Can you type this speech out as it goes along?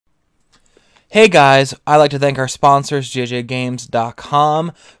Hey guys, I'd like to thank our sponsors,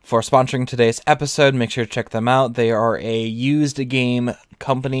 JJGames.com, for sponsoring today's episode. Make sure to check them out. They are a used game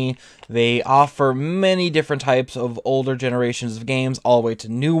company. They offer many different types of older generations of games, all the way to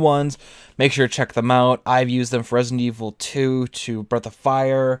new ones. Make sure to check them out. I've used them for Resident Evil 2 to Breath of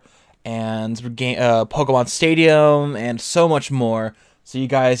Fire, and Pokemon Stadium, and so much more. So you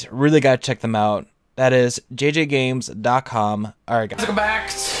guys really gotta check them out. That is jjgames.com. Alright guys. Welcome back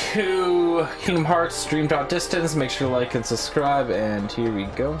to Kingdom Hearts Dream.Distance. Make sure to like and subscribe, and here we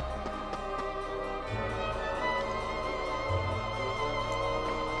go.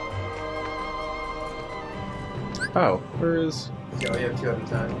 Oh, where is... Yeah, we have two at a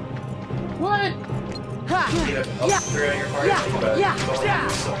time. What? You have up three on your party, think about it.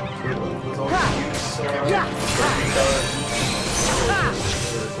 It's only you,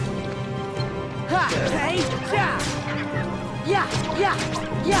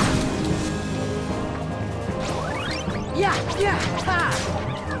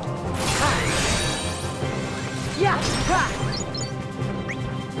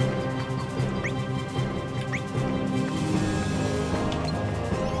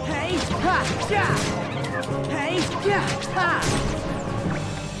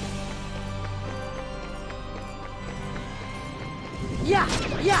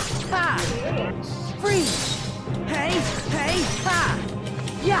 Freeze! Hey, hey, ha!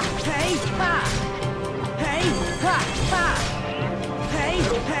 Yeah, hey, ha! Hey, ha, ha! Hey,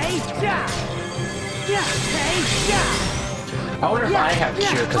 hey, ja! Yeah, hey, ja! I wonder if I have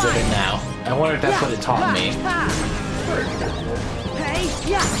cure because of it now. I wonder if that's what it taught me. Hey,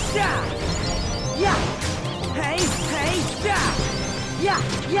 yeah, ja! Yeah! Hey, hey, ja! Yeah,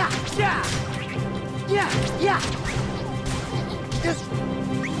 yeah, ja! Yeah, yeah! Just...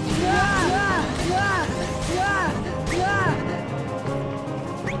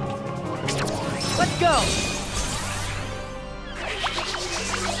 Let's go!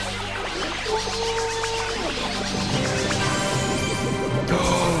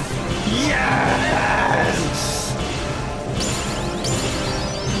 Yes!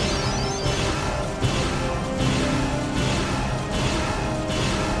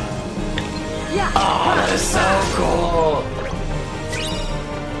 Yeah! Oh, that is so cool!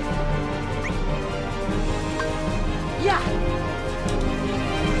 Yeah!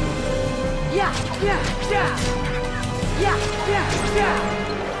 Yeah! Yeah! Yeah! Yeah! Yeah! Yeah!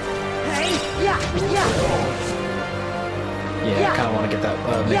 Hey! Yeah! Yeah! Yeah, I kind of want to get that,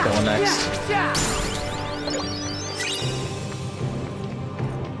 make that one next. Yeah!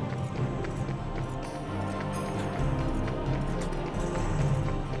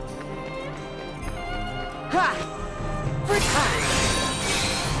 Ha! Frick! Ha!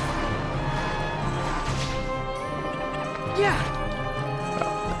 Yeah!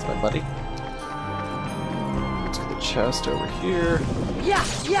 Oh, that's my buddy. Let's get the chest over here. Yeah!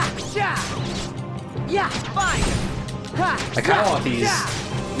 Yeah! Yeah! Yeah! Fine! Ha! I kind of want these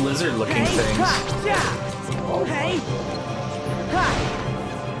lizard-looking things. Ha! Yeah! Hey! Ha!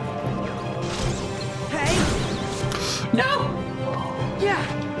 Hey! No! Yeah!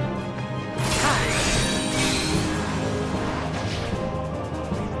 Ha!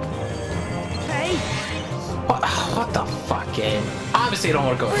 Hey! What the fuck, game? Obviously, I don't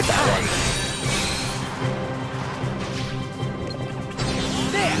want to go with that one.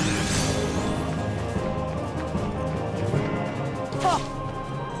 There! Oh!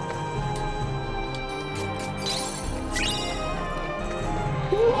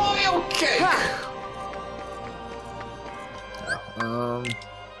 Royal cake! Ha!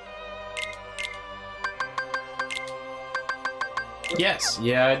 Yes,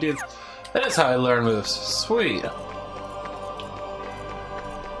 yeah, I do. That is how I learn moves. Sweet.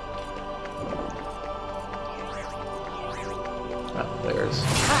 Oh,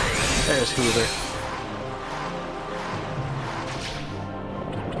 there's Hoover.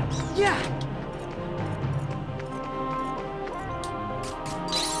 Yeah!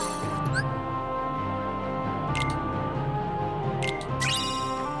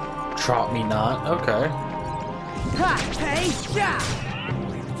 Drop me not. Okay. Ha! Hey! Yeah!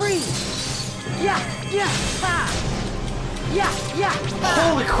 Freeze! Yeah! Yeah! Ha! Yeah! Yeah! Ha!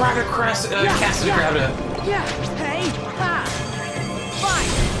 Holy crap! Cassie grabbed it. Yeah! Hey! Ha!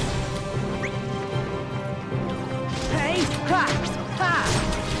 Fine! Hey! Ha! Ha!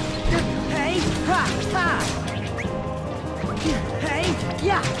 Hey! Ha! Ha! Hey!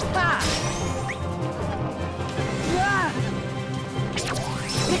 Yeah! Ha! Yeah!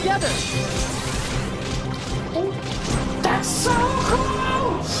 Together! That's so cool!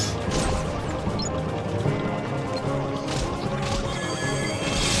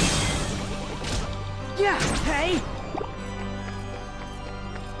 Yeah. Hey.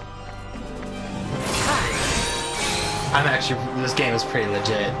 I'm actually, this game is pretty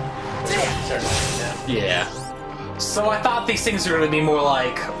legit. Yeah. So I thought these things were going to be more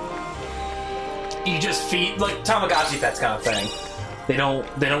like, you just feed, like Tamagotchi pets kind of thing. They don't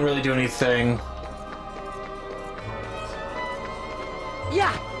really do anything.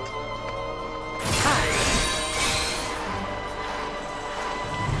 Yeah.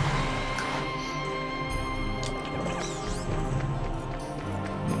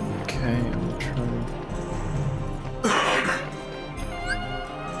 Okay, I'm trying.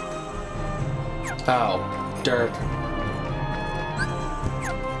 Oh, derp.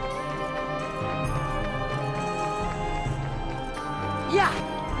 Yeah.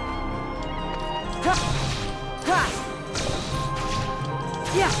 Ha. Ha.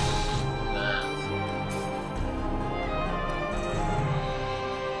 Yeah.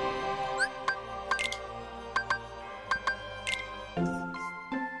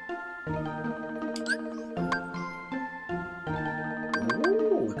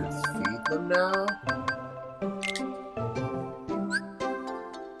 Ooh, we can feed them now.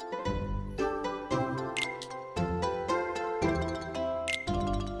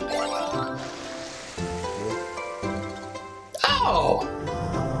 Oh!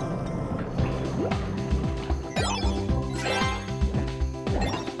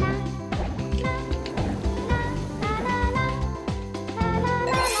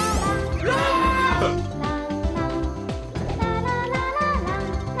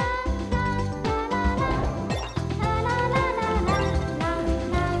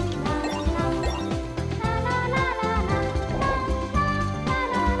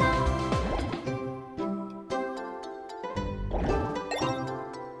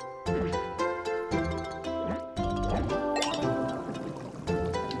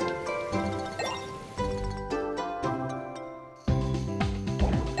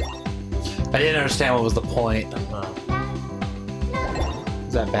 I didn't understand what was the point. Is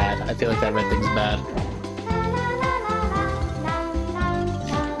that bad? I feel like that red thing's bad.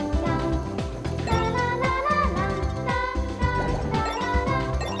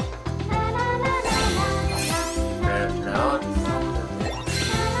 And now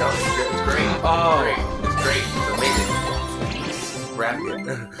it's great. Oh. It's great. It's amazing. Rapid.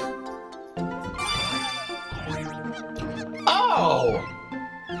 Oh!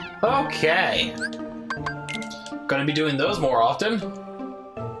 Okay. Gonna be doing those more often.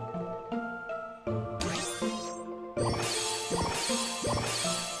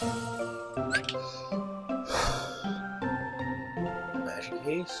 Magic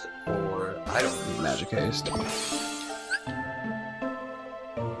haste, or I don't need magic haste.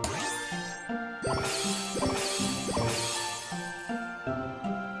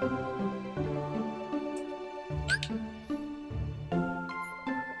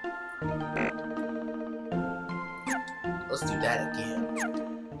 Let's do that again.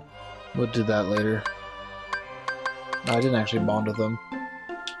 We'll do that later. No, I didn't actually bond with them.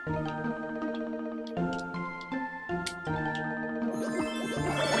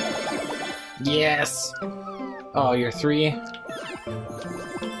 Yes! Oh, you're 3?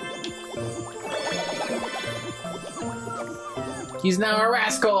 He's now a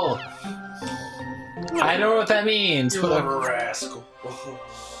rascal! I don't know what that means. You're a rascal.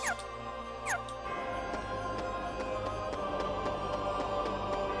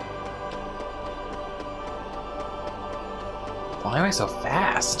 Why am I so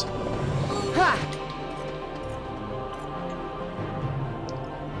fast? Ha.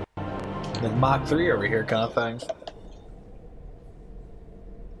 Like Mach 3 over here kind of thing.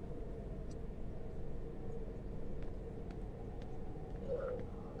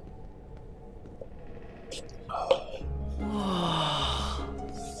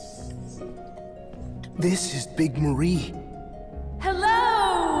 This is Big Marie.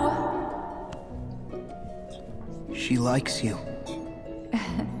 Hello! She likes you.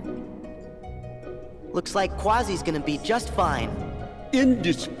 Looks like Quasi's gonna be just fine.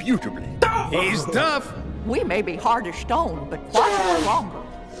 Indisputably. He's tough. We may be hard as stone, but quite stronger.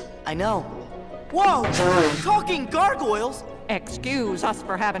 I know. Whoa! Talking gargoyles! Excuse us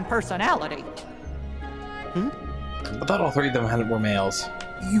for having personality. I thought all 3 of them were males.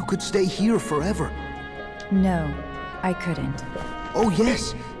 You could stay here forever. No, I couldn't. Oh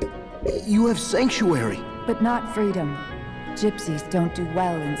yes, you have sanctuary. But not freedom. Gypsies don't do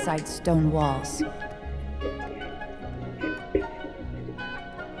well inside stone walls.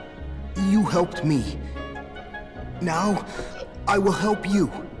 You helped me. Now, I will help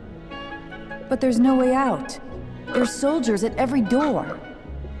you. But there's no way out. There's soldiers at every door.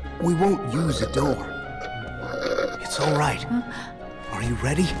 We won't use a door. It's all right. Are you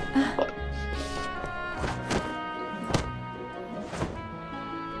ready?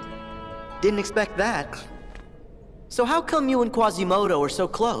 Didn't expect that. So how come you and Quasimodo are so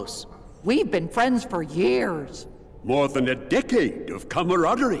close? We've been friends for years. More than a decade of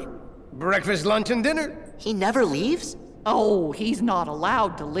camaraderie. Breakfast, lunch, and dinner. He never leaves? Oh, he's not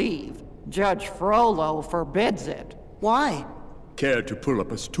allowed to leave. Judge Frollo forbids it. Why? Care to pull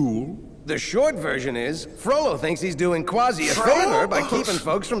up a stool? The short version is, Frollo thinks he's doing Quasi a favor by keeping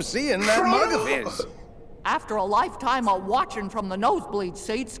folks from seeing that mug of his. After a lifetime of watching from the nosebleed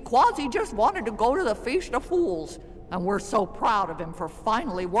seats, Quasi just wanted to go to the Feast of Fools. And we're so proud of him for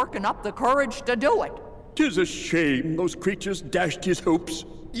finally working up the courage to do it. 'Tis a shame those creatures dashed his hopes.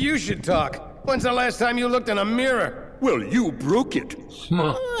 You should talk. When's the last time you looked in a mirror? Well, you broke it.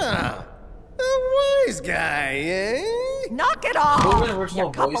 Ah, a wise guy, eh? Knock it off, Who are the original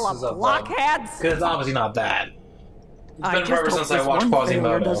you couple voices of of blockheads. Because it's obviously not that. It's I been just forever hope since I this watched one failure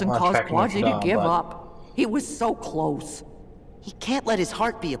Quasimodo. doesn't Not cause tracking Quasi to Notre Dame, give but- up. He was so close. He can't let his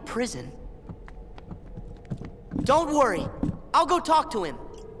heart be a prison. Don't worry. I'll go talk to him.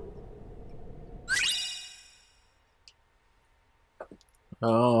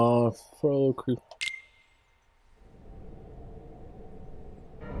 Oh, Frollo creep.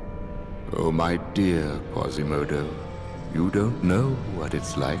 Oh, my dear Quasimodo, you don't know what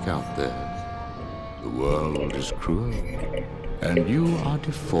it's like out there. The world is cruel, and you are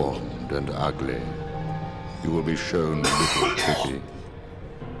deformed and ugly. You will be shown little pity.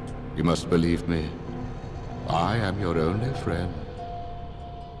 You must believe me. I am your only friend.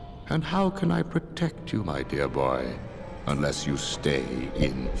 And how can I protect you, my dear boy, unless you stay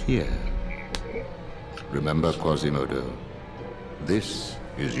in here? Remember, Quasimodo, this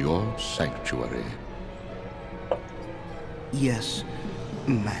is your sanctuary. Yes,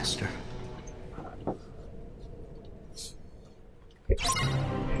 Master.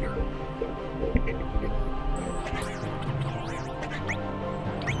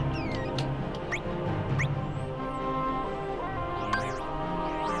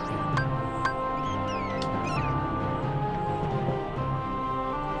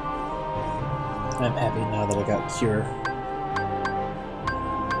 I'm happy now that I got Cure.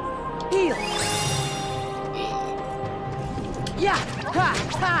 Heal. Yeah, ha,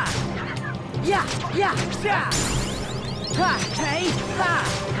 ha. Yeah, yeah, yeah. Ha, hey, ha.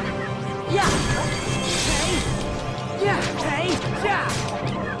 Yeah. Hey. Yeah, hey, yeah.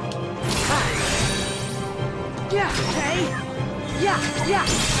 Ha. Yeah, hey. Yeah, yeah,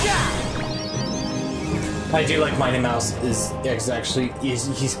 yeah. I do like Mighty Mouse is actually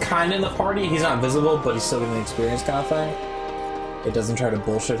he's kind of in the party. He's not visible, but he's still getting the experience kind of thing. It doesn't try to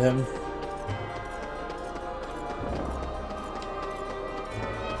bullshit him.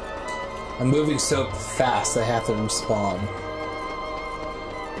 I'm moving so fast I have to respawn.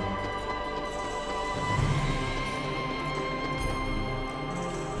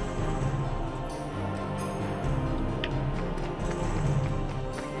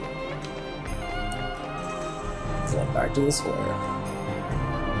 Back to the square.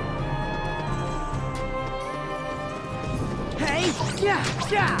 Hey, yeah,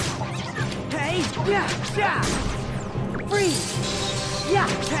 yeah. Hey, yeah, yeah. Freeze. Yeah,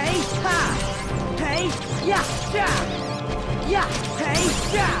 hey, ha. Hey, yeah, yeah. Yeah, hey,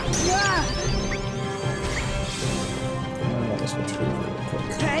 yeah, yeah. I'm gonna switch real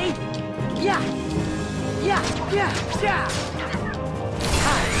quick. Hey, yeah. Yeah, yeah, yeah.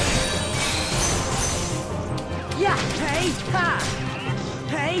 Ha. Yeah, hey, ha.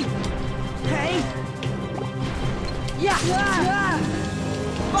 Hey, hey. Yeah, yeah.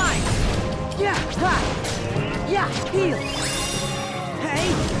 Fine. Yeah, ha. Yeah, heal. Hey.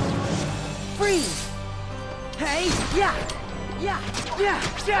 Freeze. Hey, yeah. Yeah, yeah,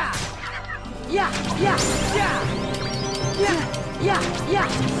 yeah. Yeah, yeah, yeah. Yeah, yeah, yeah,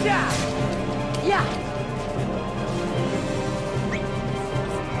 yeah. Yeah.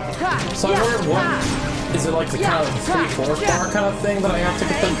 Ha, So I yeah, wondered what ha. is it like the kind of 3/4 bar kind of thing that I have to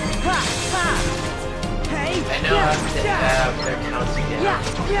get them? I know how to have their counting down.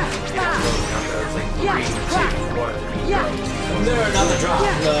 It's like 3, 2, 1. There, another drop.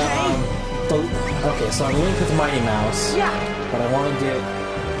 Okay, so I'm linked with Mighty Mouse, but I want to get.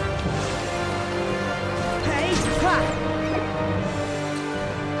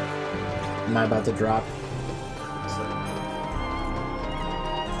 Am I about to drop?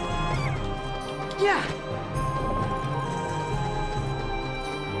 Yeah.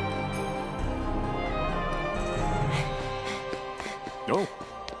 Oh,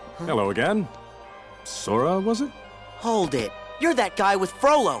 hello again. Sora, was it? Hold it. You're that guy with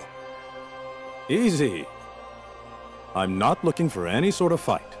Frollo. Easy. I'm not looking for any sort of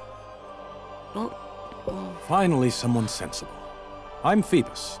fight. Finally, someone sensible. I'm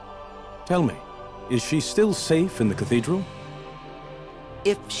Phoebus. Tell me, is she still safe in the cathedral?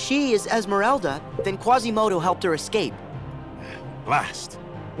 If she is Esmeralda, then Quasimodo helped her escape. Blast.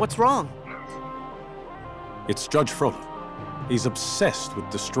 What's wrong? It's Judge Frollo. He's obsessed with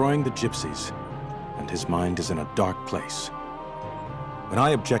destroying the gypsies, and his mind is in a dark place. When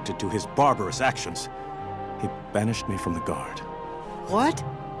I objected to his barbarous actions, he banished me from the guard. What?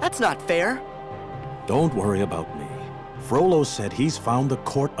 That's not fair. Don't worry about me. Frollo said he's found the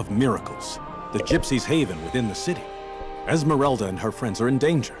Court of Miracles, the gypsies' haven within the city. Esmeralda and her friends are in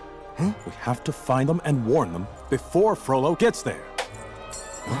danger. Huh? We have to find them and warn them before Frollo gets there.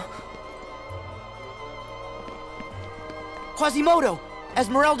 Huh? Quasimodo!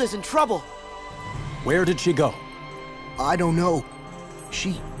 Esmeralda's in trouble! Where did she go? I don't know.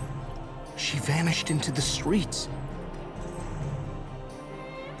 She vanished into the streets.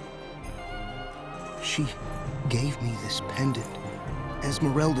 She gave me this pendant.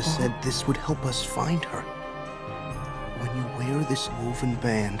 Esmeralda said this would help us find her. When you wear this woven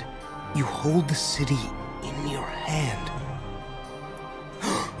band, you hold the city in your hand.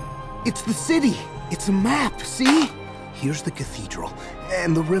 It's the city! It's a map, see? Here's the cathedral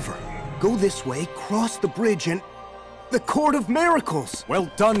and the river. Go this way, cross the bridge, and the Court of Miracles! Well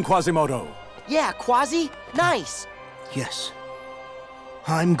done, Quasimodo! Yeah, Quasi, nice! Yes.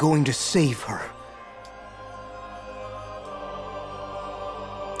 I'm going to save her.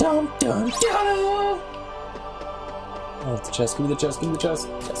 Dun dun dun! Oh, the chest, give me the chest, give me the chest.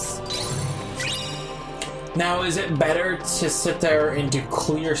 Yes. Now, is it better to sit there and do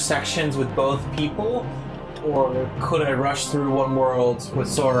clear sections with both people? Or could I rush through one world with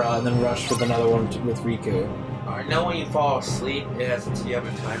Sora and then rush with another one with Riku? I know when you fall asleep, it has a TM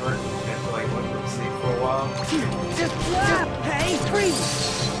and timer. You have to like let them sleep for a while. Hey,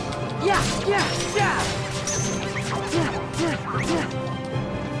 freeze! Yeah.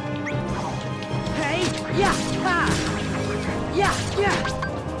 Hey, yeah, ha! Yeah.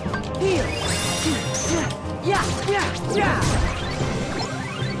 Heal! Yeah.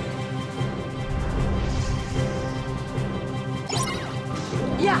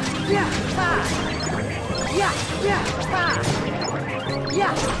 Yeah, ha! Yeah, ha!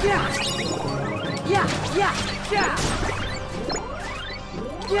 Yeah.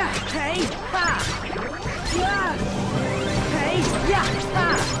 Yeah, hey, ha! Yeah! Hey, yeah, ha!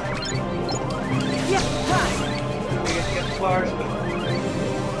 Yeah, ha! Get the flowers.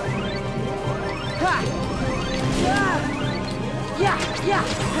 Ha! Yeah,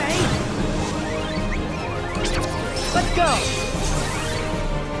 hey! Let's go!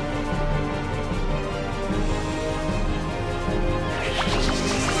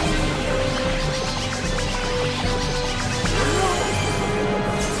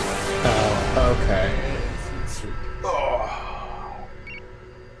 Okay.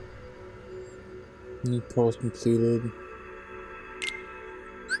 New pulse completed.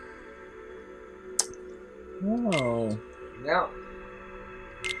 Oh. Now,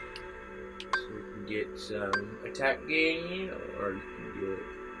 so you can get some attack gain, or you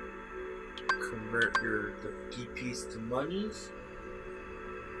can convert the PPs to monies.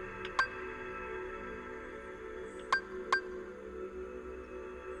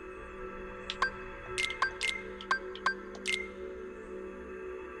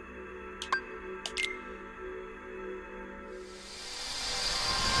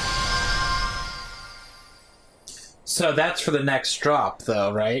 So that's for the next drop,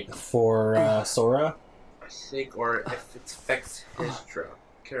 though, right? For Sora? I think, or if it affects his drop.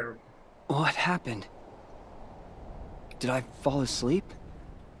 What happened? Did I fall asleep?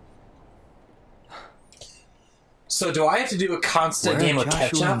 So do I have to do a constant game of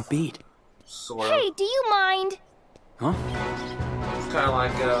catch-up? Sort of. Hey, do you mind? Huh? It's kind of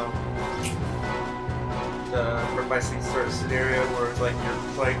like the Birth by Sleep sort of scenario where it's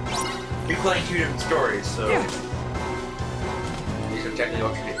like you're playing two different stories, so these are technically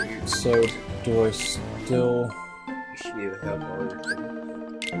alternate views. So do I still? You should be able to have all your things.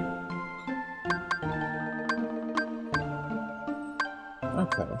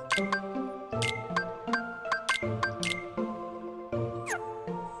 Okay.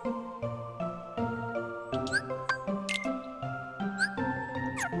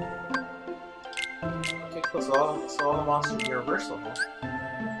 Okay, cool. So all the monsters are universal, huh?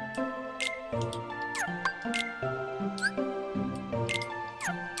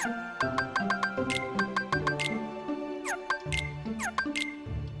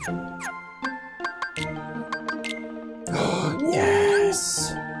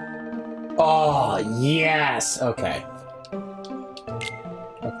 Yes. Oh, yes. Okay.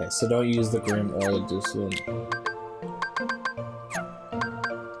 Okay, so don't use the Grim or the Dissident.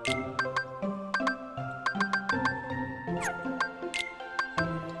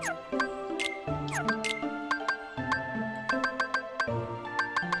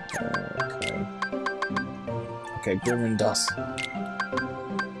 Okay, Grim and Dust.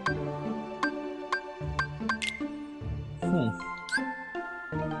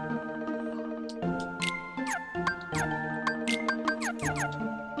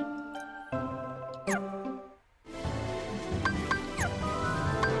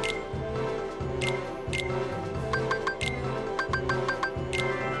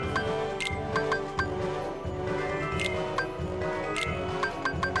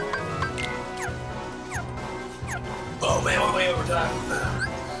 Oh man, we're way over time.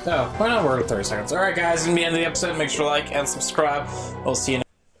 Oh, why not work 30 seconds? Alright guys, this is the end of the episode. Make sure to like and subscribe. We'll see you next.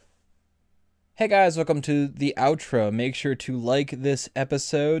 Hey guys, welcome to the outro. Make sure to like this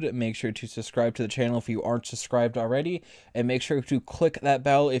episode, make sure to subscribe to the channel if you aren't subscribed already, and make sure to click that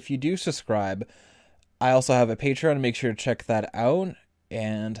bell if you do subscribe. I also have a Patreon, make sure to check that out,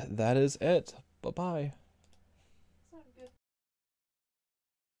 and that is it. Bye-bye.